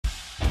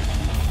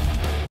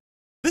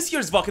This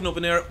year's Wacken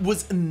Open Air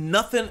was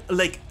nothing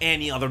like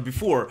any other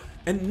before,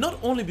 and not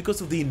only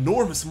because of the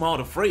enormous amount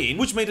of rain,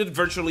 which made it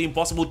virtually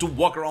impossible to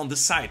walk around the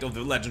site of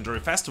the legendary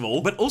festival,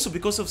 but also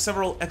because of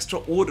several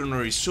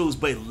extraordinary shows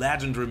by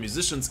legendary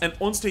musicians and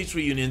onstage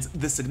reunions,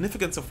 the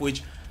significance of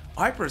which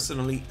I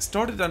personally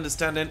started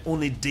understanding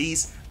only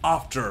days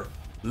after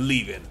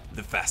leaving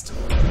the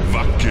festival.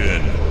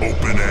 Wacken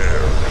Open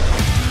Air.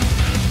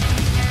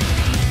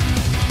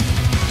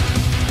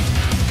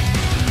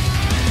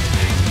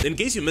 In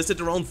case you missed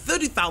it, around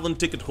 30,000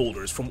 ticket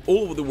holders from all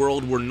over the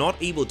world were not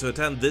able to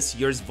attend this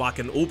year's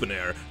Wacken Open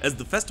Air, as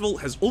the festival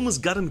has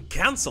almost gotten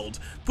cancelled,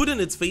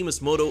 putting its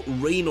famous motto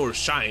 "rain or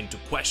shine" to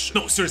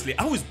question. No, seriously,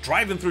 I was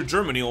driving through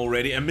Germany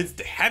already amidst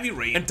the heavy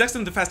rain and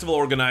texting the festival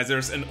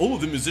organizers and all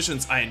of the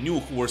musicians I knew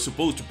who were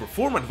supposed to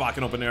perform at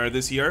Wacken Open Air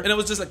this year, and I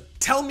was just like,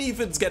 tell me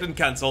if it's getting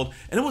cancelled,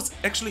 and I was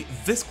actually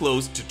this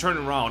close to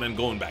turning around and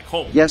going back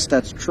home. Yes,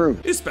 that's true.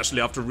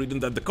 Especially after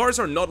reading that the cars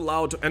are not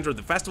allowed to enter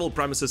the festival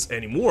premises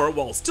anymore,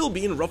 while still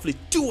being roughly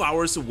 2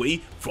 hours away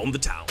from the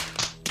town.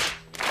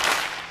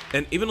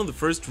 And even on the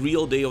first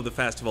real day of the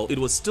festival, it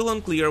was still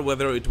unclear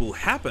whether it will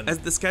happen, as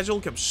the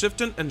schedule kept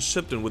shifting and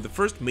shifting, with the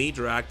first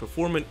major act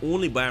performing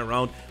only by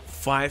around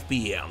 5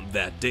 p.m.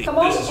 that day.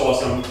 This is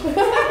awesome.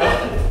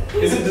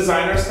 Is it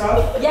designer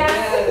stuff?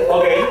 Yes.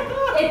 Okay.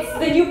 It's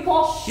the new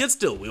posh. Yet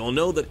still, we all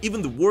know that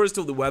even the worst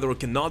of the weather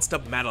cannot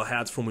stop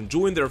metalheads from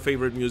enjoying their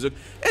favorite music,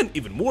 and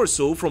even more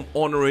so from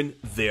honoring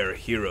their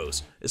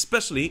heroes.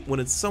 Especially when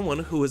it's someone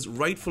who has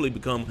rightfully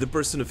become the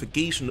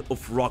personification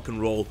of rock and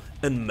roll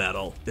and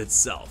metal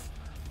itself.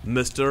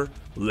 Mr.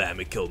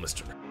 Lemmy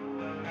Kilmister.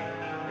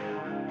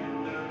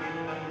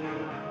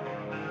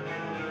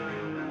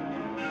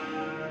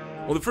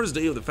 On the first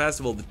day of the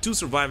festival, the two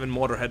surviving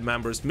Motorhead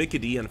members, Mikkey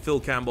Dee and Phil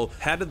Campbell,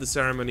 headed the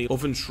ceremony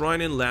of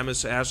enshrining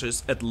Lemmy's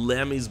ashes at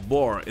Lemmy's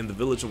bar in the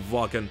village of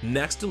Wacken,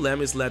 next to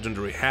Lemmy's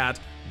legendary hat,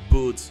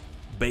 boots,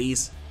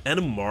 bass, and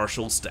a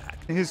Marshall stack.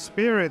 His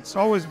spirit's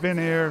always been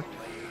here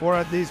for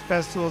at these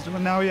festivals, but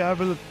now you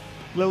have a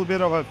little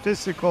bit of a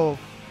physical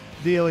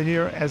deal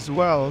here as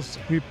well. So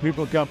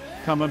people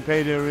come and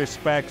pay their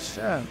respects,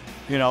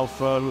 you know,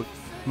 for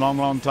a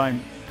long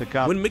time.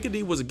 When Mikkey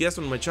Dee was a guest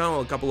on my channel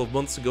a couple of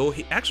months ago,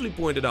 he actually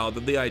pointed out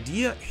that the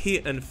idea he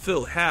and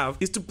Phil have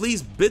is to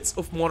place bits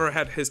of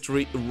Motorhead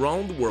history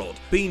around the world,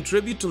 paying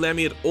tribute to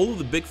Lemmy at all of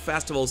the big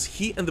festivals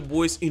he and the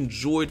boys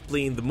enjoyed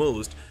playing the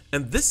most.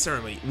 And this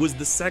ceremony was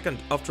the second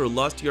after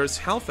last year's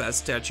Hellfest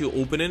statue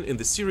opening in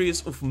the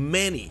series of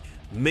many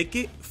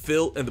Mikkey,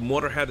 Phil, and the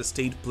Motorhead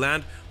estate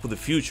planned for the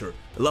future,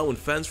 allowing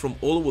fans from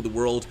all over the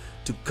world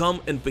to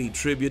come and pay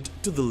tribute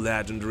to the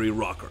legendary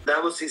rocker.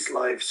 That was his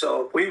life,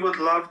 so we would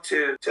love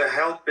to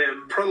help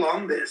him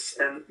prolong this,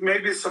 and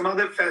maybe some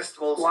other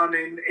festivals, one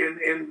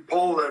in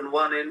Poland,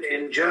 one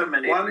in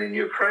Germany, one in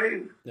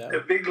Ukraine, a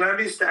big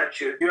Lemmy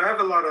statue. You have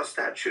a lot of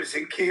statues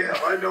in Kiev,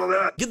 I know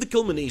that. Yet the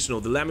culmination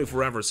of the Lemmy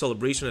Forever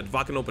celebration at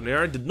Wacken Open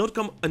Air did not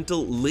come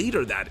until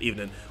later that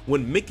evening,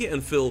 when Mikkey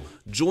and Phil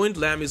joined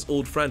Lemmy's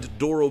old friend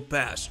Doro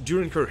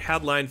during her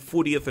headline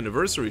 40th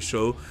anniversary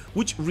show,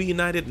 which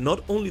reunited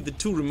not only the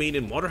two remaining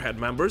Motorhead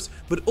members,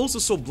 but also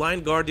saw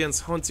Blind Guardian's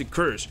Hansi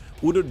Kürsch,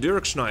 Udo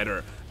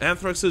Dirkschneider,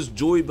 Anthrax's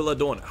Joey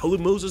Belladonna, Holy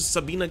Moses'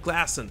 Sabina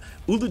Klassen,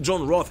 Udo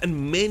John Roth,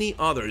 and many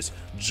others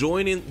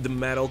joining the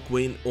metal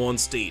queen on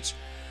stage.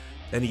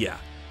 And yeah,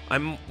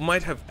 I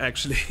might have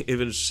actually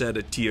even shed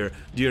a tear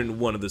during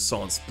one of the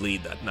songs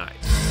played that night.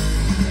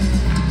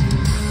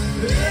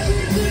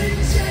 Everything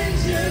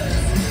changes.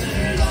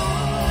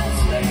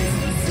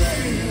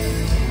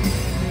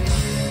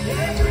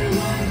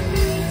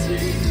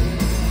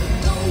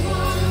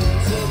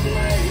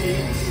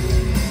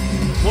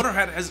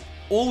 Motorhead has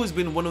always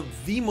been one of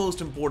the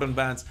most important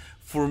bands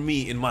for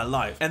me in my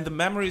life, and the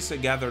memories I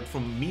gathered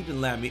from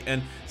meeting Lemmy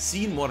and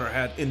seeing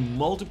Motorhead in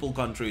multiple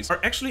countries are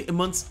actually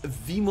amongst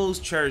the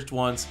most cherished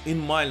ones in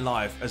my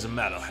life as a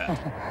metalhead.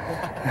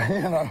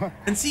 You know.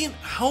 And seeing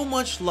how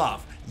much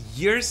love,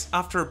 years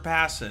after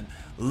passing,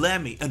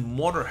 Lemmy and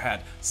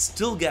Motorhead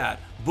still get,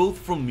 both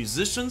from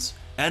musicians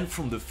and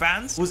from the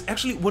fans, was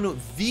actually one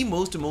of the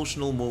most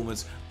emotional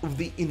moments of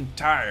the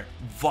entire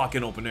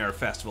Wacken Open Air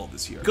festival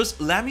this year. Because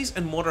Lemmy's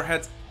and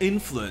Motorhead's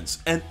influence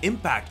and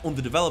impact on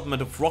the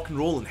development of rock and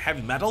roll and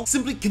heavy metal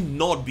simply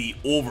cannot be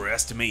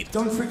overestimated.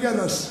 Don't forget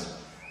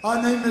us.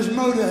 Our name is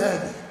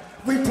Motorhead.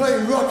 We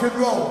play rock and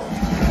roll.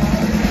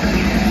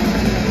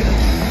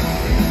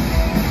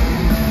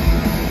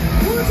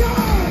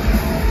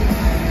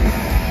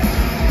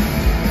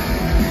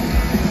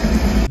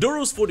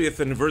 Doro's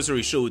 40th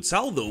anniversary show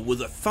itself, though,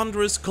 was a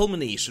thunderous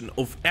culmination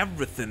of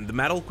everything the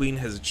metal queen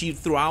has achieved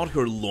throughout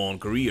her long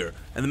career,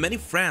 and the many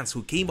fans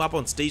who came up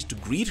on stage to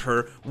greet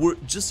her were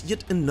just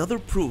yet another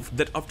proof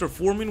that after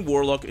forming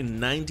Warlock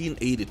in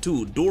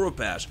 1982, Doro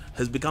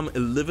has become a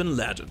living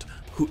legend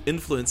who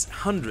influenced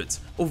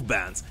hundreds of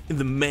bands in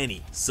the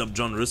many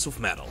subgenres of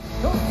metal.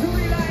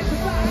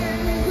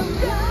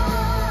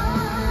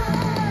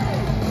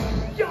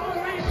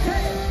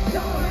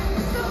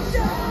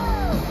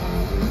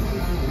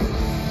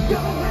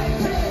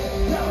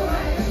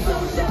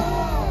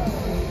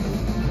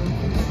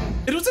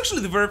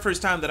 actually the very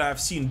first time that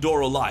I've seen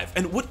Doro live,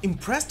 and what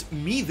impressed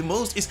me the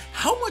most is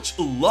how much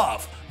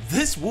love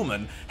this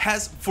woman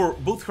has for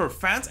both her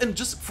fans and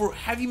just for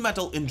heavy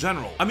metal in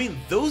general. I mean,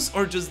 those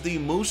are just the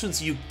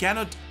emotions you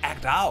cannot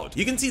act out.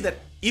 You can see that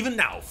even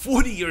now,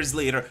 40 years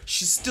later,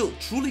 she still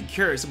truly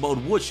cares about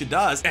what she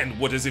does, and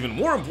what is even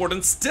more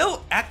important,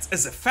 still acts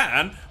as a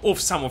fan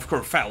of some of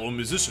her fellow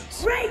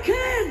musicians.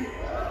 Wacken!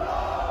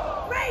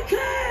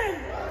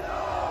 Wacken!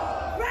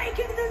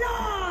 Wacken the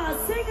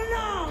law! Sing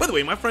along! By the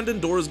way, my friend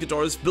and Doro's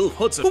guitarist Bill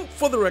Hudson, who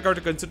for the record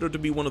I consider to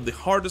be one of the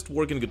hardest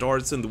working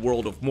guitarists in the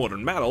world of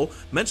modern metal,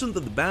 mentioned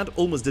that the band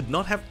almost did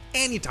not have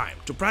any time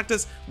to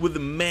practice with the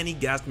many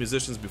guest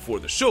musicians before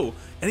the show,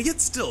 and yet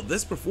still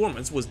this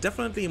performance was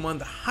definitely among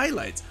the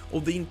highlights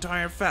of the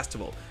entire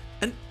festival,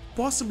 and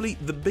possibly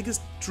the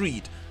biggest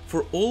treat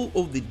for all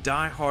of the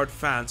die-hard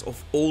fans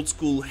of old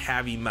school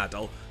heavy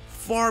metal,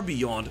 far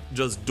beyond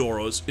just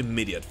Doro's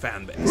immediate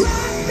fanbase.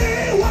 Rock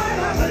me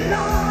while I'm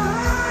alive!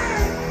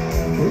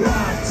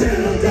 Rock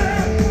till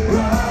death!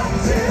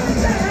 Rock till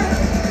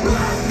death!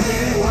 Rock me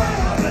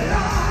while I'm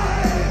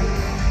alive!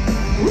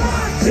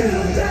 Rock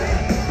till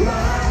death!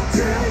 Rock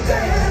till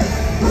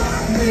death!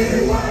 Rock me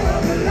while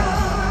I'm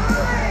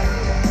alive!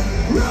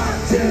 Rock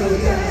till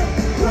death!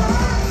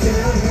 Rock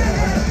till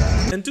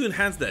death! And to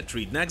enhance that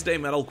treat, next day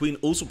Metal Queen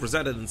also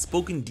presented and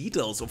spoke in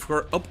details of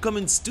her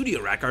upcoming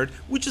studio record,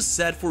 which is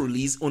set for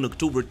release on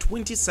October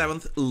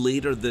 27th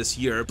later this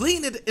year,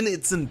 playing it in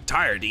its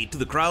entirety to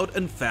the crowd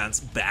and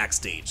fans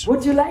backstage.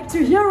 Would you like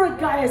to hear it,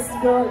 guys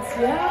and girls,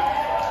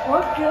 yeah?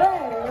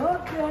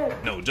 Okay.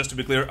 No, just to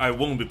be clear, I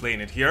won't be playing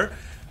it here,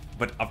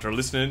 but after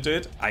listening to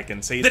it, I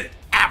can say that it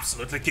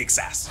absolutely kicks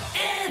ass.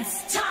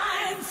 It's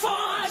time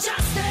for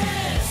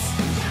justice!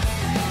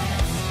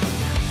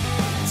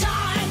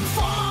 Time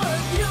for a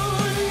new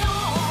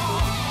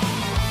law!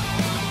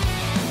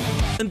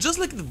 And just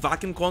like the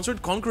Wacken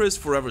concert, Conquerors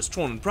Forever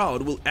Strong and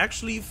Proud will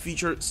actually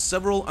feature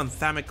several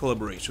anthemic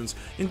collaborations,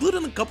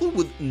 including a couple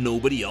with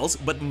nobody else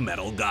but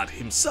Metal God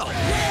himself. Living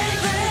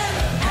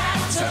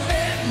after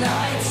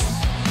midnight,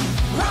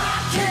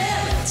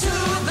 rocking to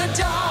the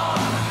dawn.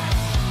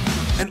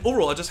 And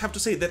overall, I just have to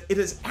say that it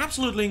is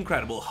absolutely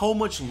incredible how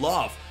much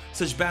love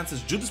such bands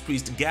as Judas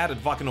Priest get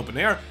at Wacken Open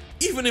Air,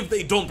 even if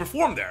they don't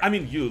perform there. I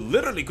mean, you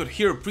literally could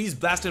hear Priest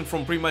blasting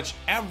from pretty much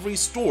every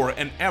store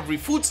and every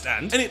food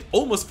stand, and it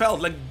almost felt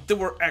like they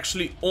were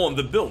actually on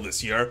the bill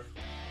this year,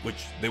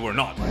 which they were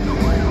not.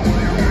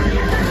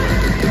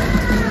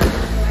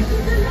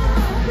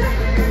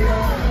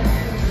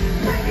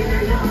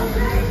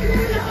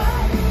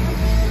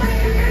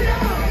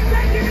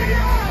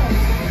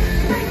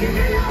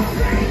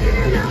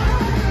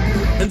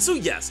 And so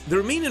yes, the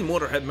remaining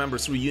Motorhead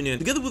members' reunion,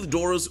 together with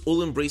Doro's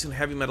all-embracing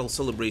heavy metal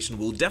celebration,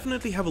 will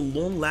definitely have a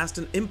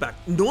long-lasting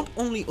impact, not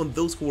only on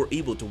those who were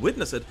able to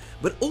witness it,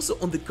 but also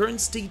on the current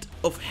state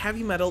of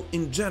heavy metal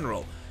in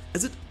general,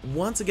 as it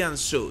once again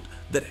showed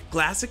that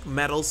classic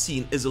metal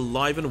scene is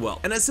alive and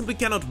well, and I simply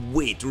cannot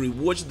wait to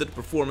rewatch that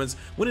performance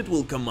when it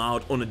will come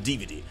out on a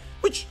DVD,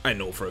 which I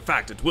know for a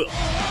fact it will.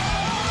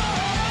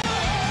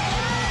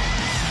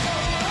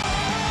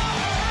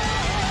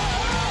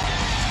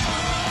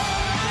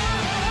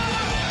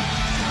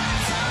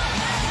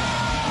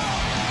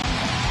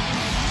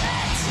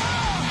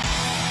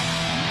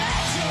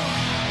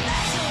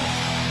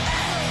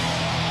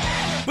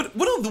 But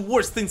one of the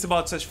worst things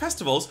about such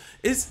festivals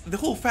is the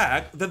whole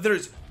fact that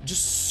there's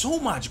just so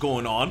much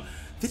going on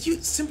that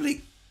you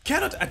simply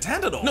cannot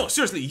attend at all. No,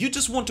 seriously, you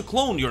just want to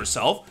clone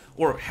yourself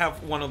or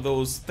have one of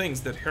those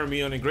things that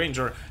Hermione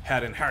Granger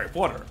had in Harry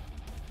Potter.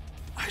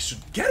 I should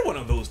get one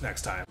of those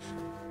next time.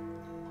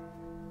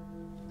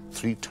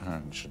 3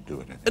 turns should do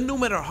it. And no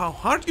matter how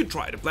hard you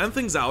try to plan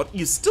things out,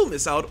 you still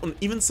miss out on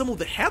even some of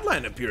the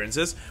headline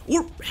appearances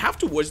or have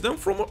to watch them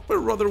from a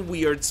rather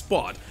weird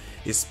spot,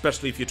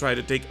 especially if you try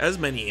to take as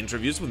many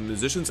interviews with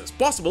musicians as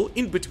possible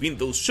in between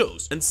those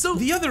shows. And so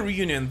the other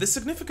reunion, the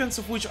significance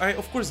of which I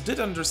of course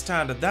did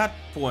understand at that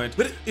point,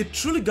 but it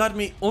truly got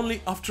me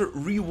only after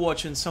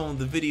rewatching some of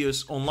the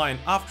videos online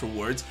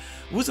afterwards,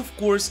 was of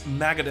course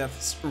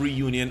Megadeth's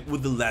reunion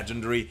with the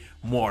legendary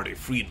Marty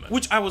Friedman,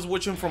 which I was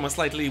watching from a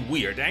slightly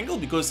weird angle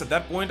because at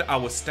that point I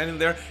was standing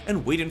there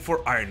and waiting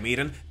for Iron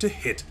Maiden to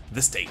hit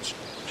the stage.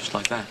 Just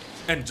like that.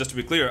 And just to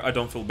be clear, I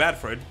don't feel bad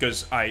for it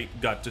because I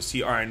got to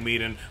see Iron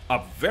Maiden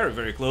up very,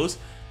 very close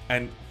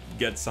and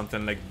get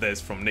something like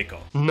this from Nico.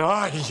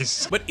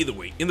 Nice! But either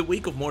way, in the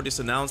wake of Marty's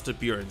announced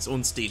appearance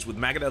on stage with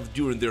Megadeth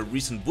during their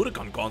recent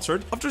Budokan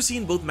concert, after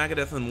seeing both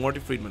Megadeth and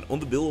Marty Friedman on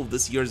the bill of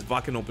this year's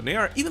Wacken Open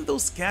Air, even though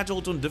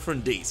scheduled on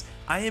different days,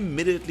 I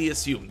immediately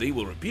assumed they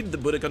will repeat the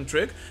Budokan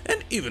trick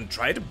and even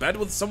try to bet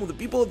with some of the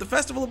people at the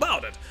festival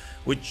about it,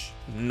 which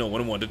no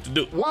one wanted to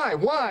do.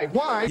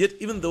 Why? Yet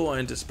even though I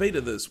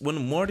anticipated this,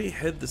 when Marty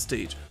hit the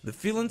stage, the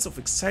feelings of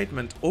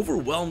excitement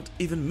overwhelmed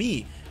even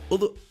me,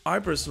 although I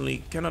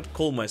personally cannot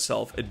call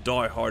myself a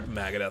die-hard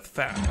Megadeth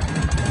fan.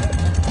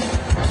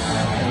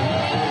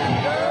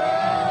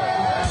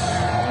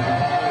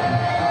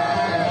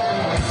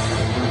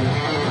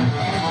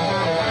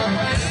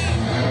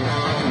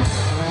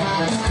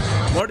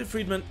 Marty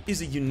Friedman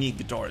is a unique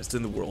guitarist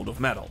in the world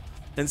of metal,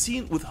 and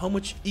seen with how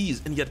much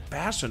ease and yet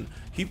passion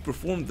he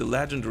performed the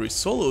legendary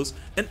solos,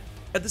 and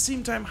at the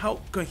same time how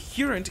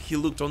coherent he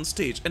looked on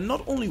stage, and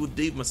not only with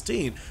Dave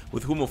Mustaine,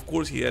 with whom of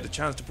course he had a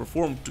chance to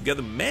perform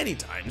together many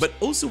times, but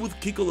also with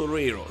Kiko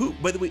Loureiro, who,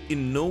 by the way,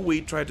 in no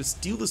way tried to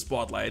steal the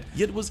spotlight,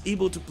 yet was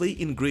able to play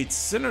in great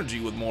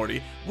synergy with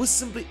Marty, was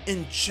simply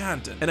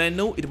enchanting. And I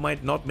know it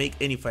might not make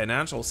any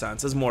financial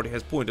sense, as Marty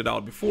has pointed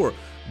out before,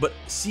 but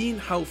seeing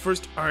how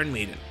first Iron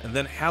Maiden and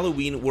then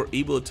Halloween were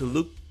able to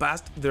look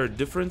past their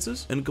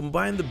differences and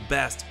combine the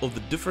best of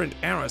the different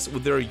eras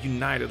with their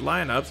united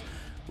lineups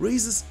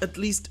raises at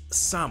least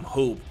some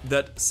hope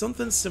that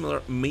something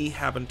similar may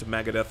happen to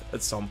Megadeth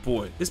at some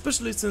point,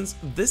 especially since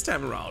this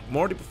time around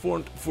Marty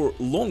performed for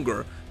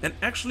longer and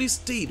actually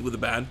stayed with the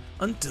band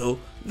until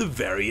the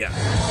very end.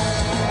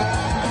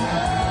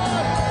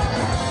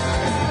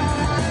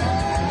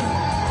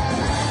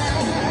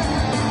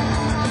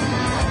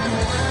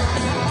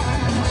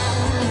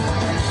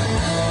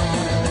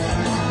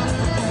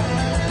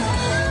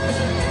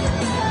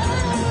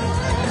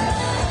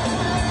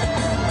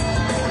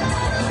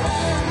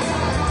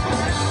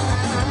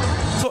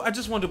 I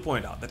just want to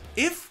point out that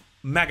if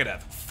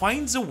Megadeth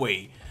finds a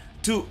way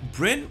to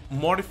bring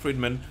Marty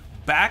Friedman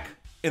back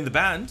in the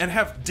band and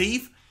have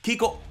Dave,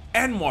 Kiko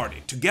and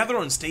Marty together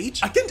on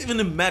stage, I can't even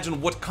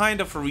imagine what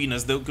kind of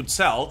arenas they could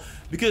sell,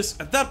 because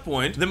at that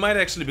point they might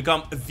actually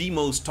become the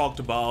most talked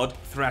about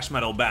thrash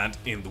metal band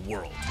in the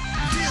world.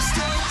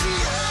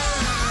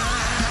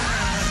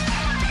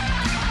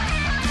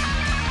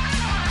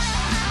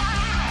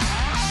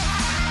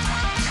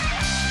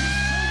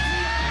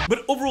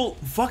 But overall,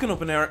 Wacken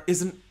Open Air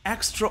is an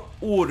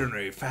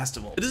extraordinary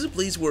festival. It is a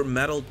place where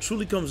metal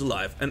truly comes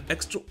alive and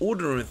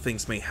extraordinary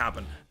things may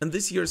happen. And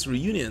this year's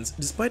reunions,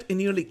 despite a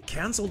nearly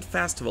cancelled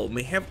festival,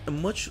 may have a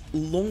much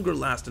longer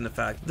lasting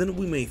effect than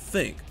we may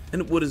think.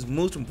 And what is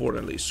most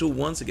importantly, show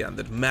once again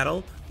that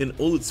metal, in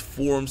all its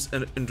forms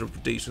and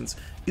interpretations,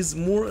 is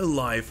more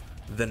alive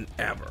than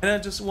ever. And I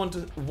just want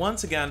to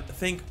once again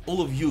thank all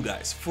of you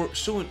guys for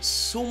showing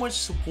so much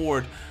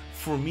support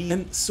for me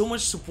and so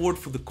much support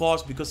for the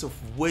cause, because of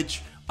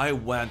which I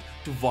went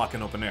to Wacken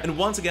Open Air. And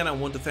once again, I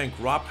want to thank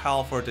Rob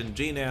Halford and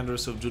Jane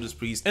Anders of Judas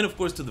Priest, and of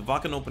course to the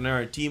Wacken Open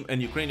Air team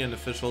and Ukrainian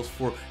officials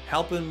for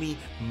helping me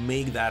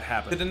make that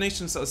happen. The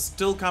donations are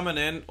still coming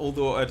in,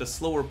 although at a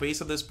slower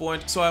pace at this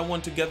point, so I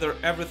want to gather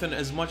everything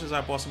as much as I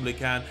possibly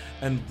can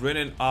and bring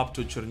it up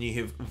to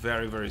Chernihiv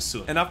very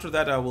soon. And after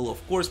that, I will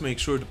of course make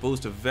sure to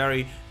post a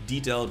very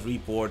detailed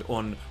report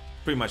on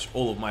pretty much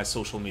all of my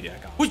social media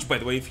accounts. Which, by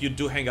the way, if you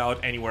do hang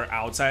out anywhere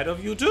outside of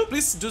YouTube,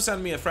 please do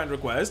send me a friend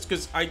request,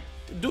 because I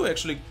do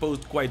actually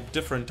post quite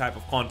different type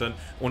of content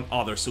on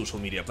other social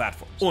media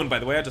platforms. Oh, and by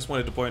the way, I just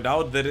wanted to point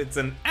out that it's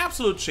an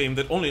absolute shame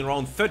that only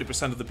around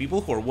 30% of the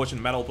people who are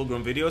watching Metal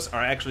Pilgrim videos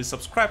are actually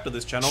subscribed to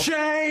this channel.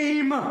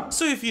 Shame!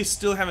 So if you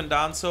still haven't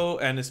done so,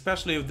 and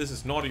especially if this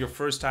is not your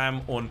first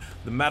time on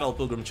the Metal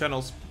Pilgrim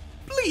channels,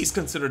 please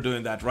consider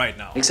doing that right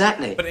now.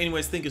 Exactly. But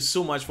anyways, thank you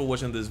so much for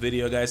watching this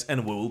video, guys,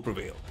 and we will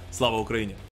prevail. Slava Ukraini!